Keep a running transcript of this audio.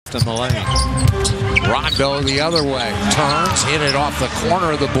left in the lane. Rondo the other way. Turns, hit it off the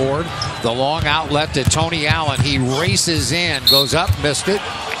corner of the board. The long outlet to Tony Allen. He races in, goes up, missed it.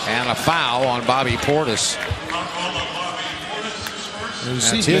 And a foul on Bobby Portis.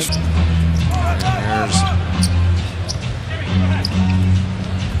 That's his.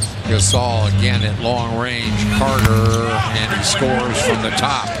 There's Gasol again at long range. Carter, and he scores from the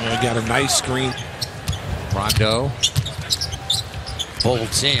top. Got a nice screen. Rondo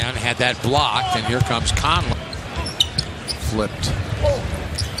bolts in, had that blocked, and here comes Conley. Flipped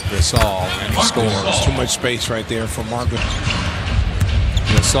Gasol, and he scores. Too much space right there for Marc.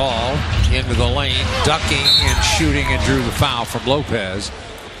 Gasol into the lane, ducking and shooting, and drew the foul from Lopez.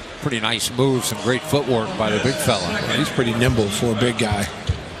 Pretty nice move, some great footwork by the big fella. Yeah, he's pretty nimble for a big guy.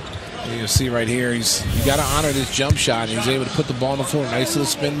 You can see right here, you got to honor this jump shot. He's able to put the ball on the floor. Nice little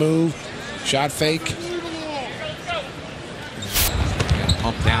spin move, shot fake.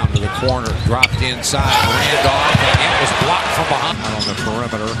 Pumped down to the corner, dropped inside, ran off, and it was blocked from behind. Out on the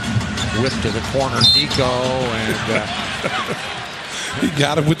perimeter, whipped to the corner, Nico, and he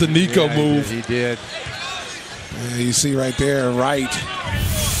got him with the Nico move. He did. Yeah, you see right there, right.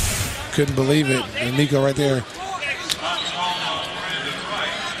 Couldn't believe it. And Nico right there.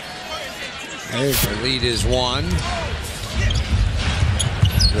 Hey, the lead is one.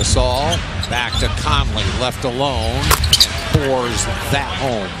 Gasol back to Conley, left alone, and pours that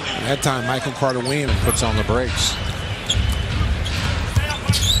home. That time, Michael Carter Williams puts on the brakes.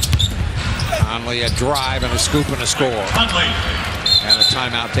 Conley a drive and a scoop and a score. And a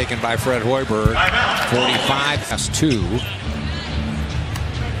timeout taken by Fred Hoiberg. 45 past 2.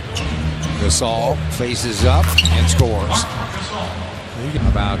 Gasol faces up and scores.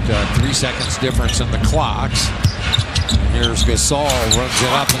 About 3 seconds difference in the clocks. And here's Gasol, runs it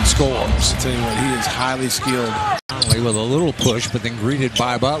up and scores. I'll tell you what, he is highly skilled. Conley with a little push, but then greeted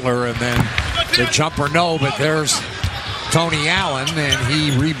by Butler, and then the jumper no, but there's Tony Allen, and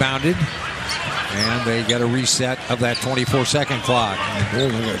he rebounded. And they get a reset of that 24-second clock. They're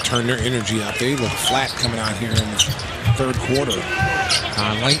going to turn their energy up. They look flat coming out here in the third quarter.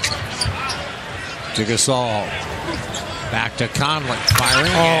 Conley to Gasol. Back to Conley.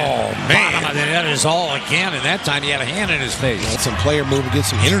 Firing. Oh, man. Bottom of the net is all again, and that time he had a hand in his face. That's some player move to get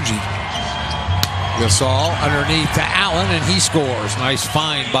some energy. Gasol underneath to Allen, and he scores. Nice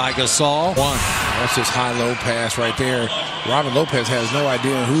find by Gasol. One. That's his high-low pass right there. Robin Lopez has no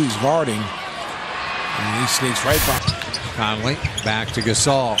idea who he's guarding. And he sneaks right by. Conley back to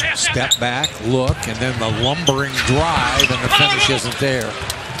Gasol. Step back, look, and then the lumbering drive, and the finish isn't there.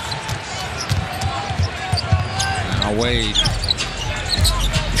 Now Wade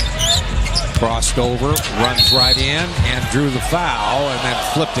crossed over, runs right in, and drew the foul, and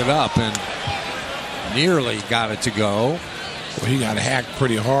then flipped it up and nearly got it to go. Well, he got hacked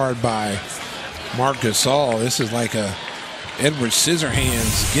pretty hard by Marc Gasol. This is like a Edward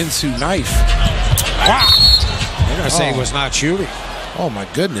Scissorhands Ginsu knife. Wow! They're going to say he was not shooting. Oh, my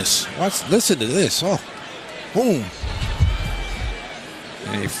goodness. Listen to this. Oh, boom.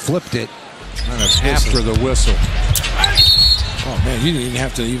 And he flipped it kind of after the whistle. Oh, man, you didn't even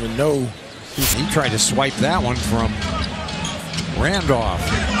have to even know. He tried to swipe that one from Randolph.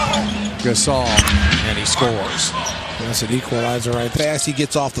 Gasol, and he scores. That's an equalizer right there. Fast he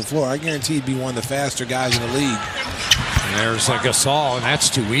gets off the floor. I guarantee he'd be one of the faster guys in the league. And there's a Gasol, and that's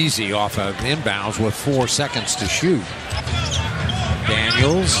too easy off of inbounds with 4 seconds to shoot.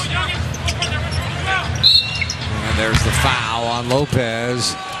 Daniels. And there's the foul on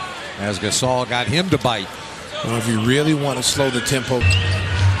Lopez as Gasol got him to bite. Well, if you really want to slow the tempo.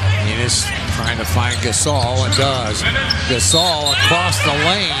 He is trying to find Gasol and does. Gasol across the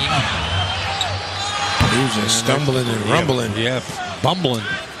lane. He was just stumbling and rumbling. Yeah, bumbling.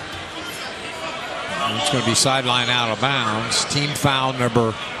 It's going to be sideline out of bounds. Team foul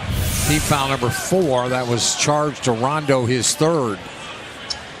number 4. That was charged to Rondo, his third.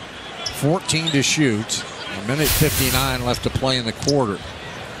 14 to shoot. 1:59 left to play in the quarter.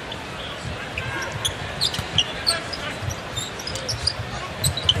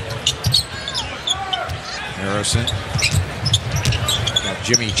 Harrison. Got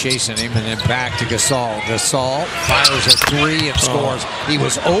Jimmy chasing him, and then back to Gasol. Gasol fires a 3 and scores. He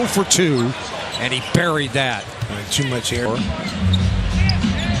was 0 for 2, and he buried that. Too much air.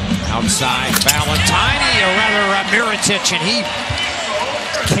 Outside, Valentine, or rather Mirotic, and he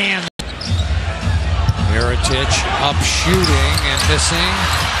can. Mirotic up shooting and missing.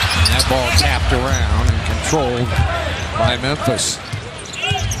 And that ball tapped around and controlled by Memphis.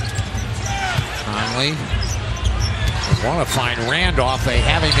 Conley Want to find Randolph. They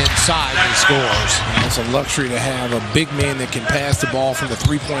have him inside. He scores. And it's a luxury to have a big man that can pass the ball from the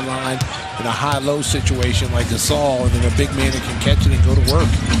three-point line in a high-low situation like Gasol, and then a big man that can catch it and go to work.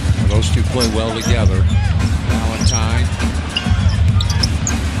 Well, those two play well together. Valentine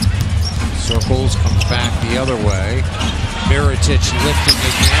circles, comes back the other way. Mirotic lifting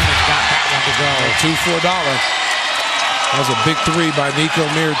again and got that one to go. 2 for $1. That was a big three by Nico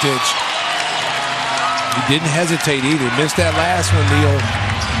Mirotic. He didn't hesitate either. Missed that last one, Neil.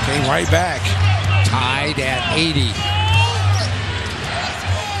 Came right back. Tied at 80.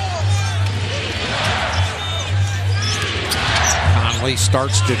 Conley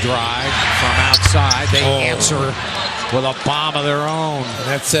starts to drive from outside. They answer with a bomb of their own. And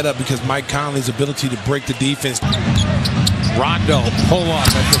that's set up because Mike Conley's ability to break the defense. Rondo pull up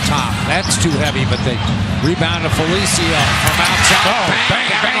at the top. That's too heavy, but they rebound to Felicio from outside. Oh, bang,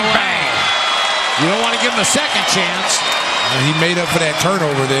 bang, bang. You don't want to give him a second chance. And he made up for that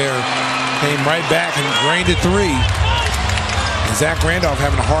turnover there. Came right back and drained a three. And Zach Randolph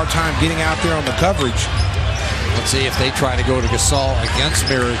having a hard time getting out there on the coverage. Let's see if they try to go to Gasol against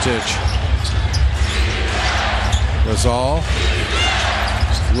Mirotic. Gasol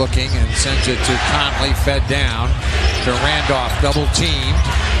looking and sends it to Conley, fed down to Randolph, double teamed,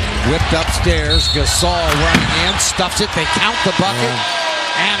 whipped upstairs. Gasol running in, stuffs it. They count the bucket.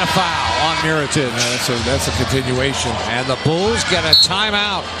 And a foul on Mirotic. That's a continuation. And the Bulls get a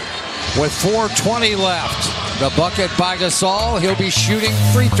timeout with 4:20 left. The bucket by Gasol. He'll be shooting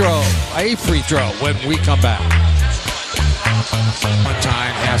a free throw when we come back. One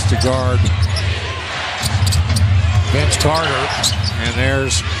time has to guard Vince Carter. And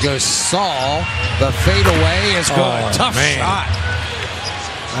there's Gasol. The fadeaway is good. Tough shot.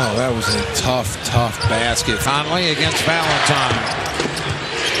 Oh, that was a tough basket. Conley against Valentine.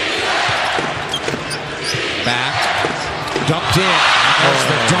 Back, dumped in. There's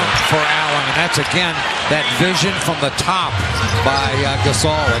the dunk for Allen, and that's again that vision from the top by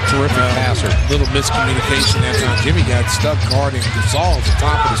Gasol, a terrific passer. Little miscommunication that time. Jimmy got stuck guarding Gasol at the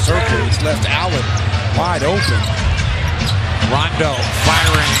top of the circle, which left Allen wide open. Rondo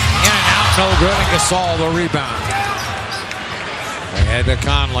firing in and out, no good, and Gasol the rebound. Ahead to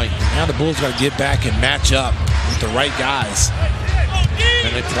Conley. Now the Bulls got to get back and match up with the right guys.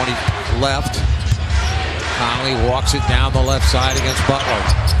 Minute 20 left. Conley walks it down the left side against Butler.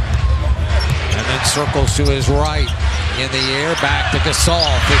 And then circles to his right. In the air, back to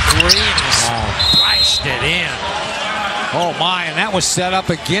Gasol. The three, splashed it in. Oh my, and that was set up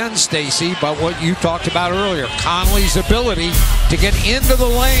again, Stacy, by what you talked about earlier. Conley's ability to get into the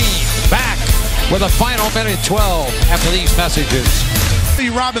lane. Back with a final minute 12 after these messages.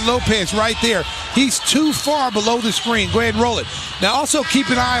 Robin Lopez right there. He's too far below the screen. Go ahead and roll it. Now also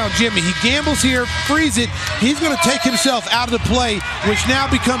keep an eye on Jimmy. He gambles here, frees it. He's going to take himself out of the play, which now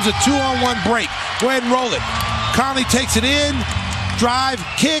becomes a 2-on-1 break. Go ahead and roll it. Conley takes it in. Drive,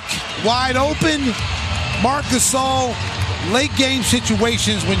 kick, wide open. Marc Gasol, late game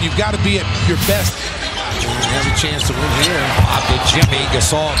situations when you've got to be at your best. You have a chance to win here. Bob to Jimmy.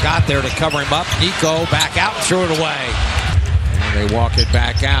 Gasol got there to cover him up. Nico back out and threw it away. They walk it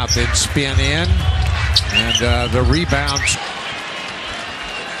back out, then spin in, and the rebound.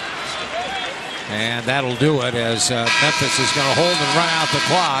 And that'll do it as Memphis is going to hold and run out the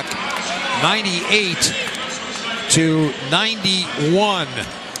clock. 98-91.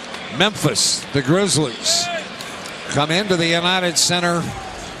 Memphis, the Grizzlies, come into the United Center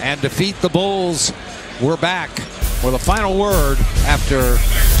and defeat the Bulls. We're back with a final word after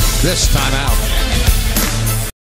this timeout.